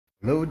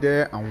Hello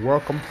there, and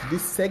welcome to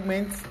this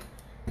segment.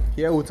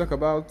 Here we'll talk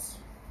about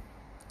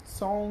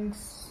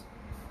songs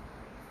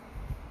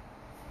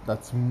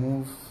that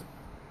move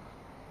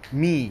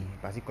me in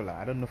particular.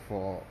 I don't know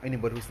for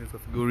anybody who's in this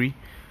category,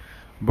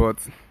 but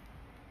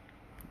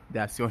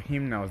that's your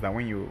hymnals that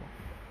when you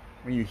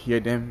hear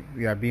them,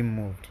 you are being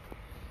moved.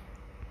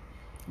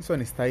 This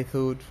one is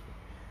titled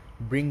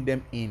 "Bring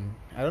Them In."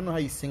 I don't know how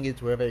you sing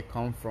it wherever you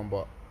come from,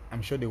 but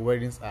I'm sure the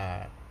wordings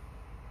are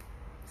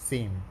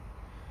same.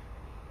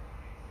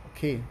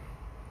 Okay.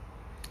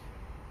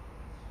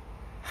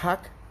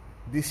 Hark,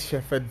 this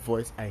shepherd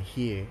voice I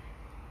hear,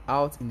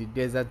 out in the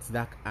deserts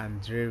dark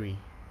and dreary,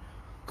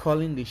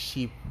 calling the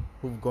sheep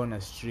who've gone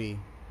astray,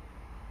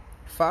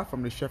 far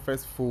from the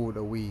shepherd's fold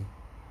away.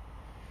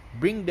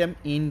 Bring them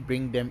in,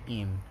 bring them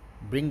in,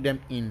 bring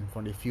them in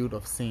from the field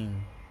of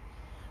sin.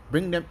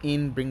 Bring them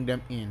in, bring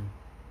them in,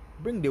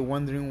 bring the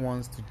wandering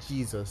ones to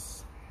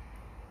Jesus.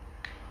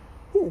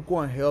 Who will go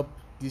and help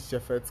these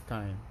shepherds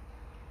kind?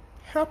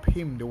 Help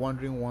him the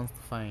wandering ones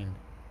to find.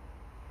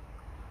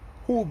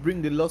 Who will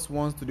bring the lost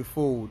ones to the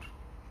fold,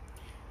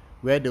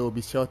 where they will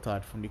be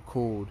sheltered from the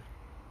cold?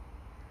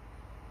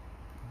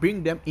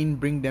 Bring them in,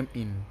 bring them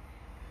in.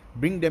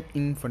 Bring them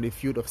in from the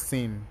field of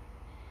sin.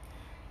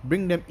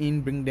 Bring them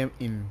in, bring them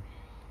in.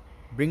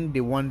 Bring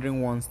the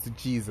wandering ones to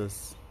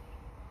Jesus.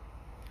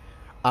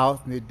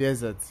 Out in the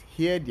deserts,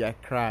 hear their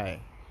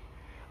cry.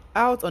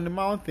 Out on the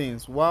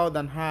mountains, wild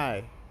and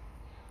high.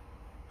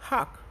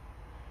 Hark!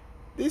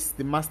 This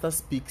the Master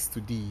speaks to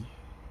thee.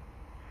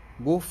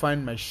 Go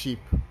find my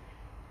sheep,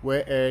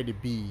 where'er they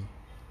be.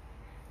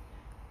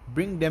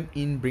 Bring them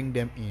in, bring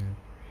them in.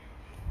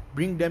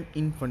 Bring them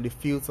in from the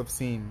fields of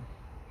sin.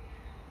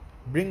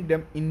 Bring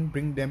them in,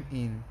 bring them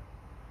in.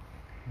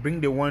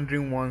 Bring the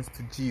wandering ones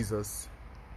to Jesus.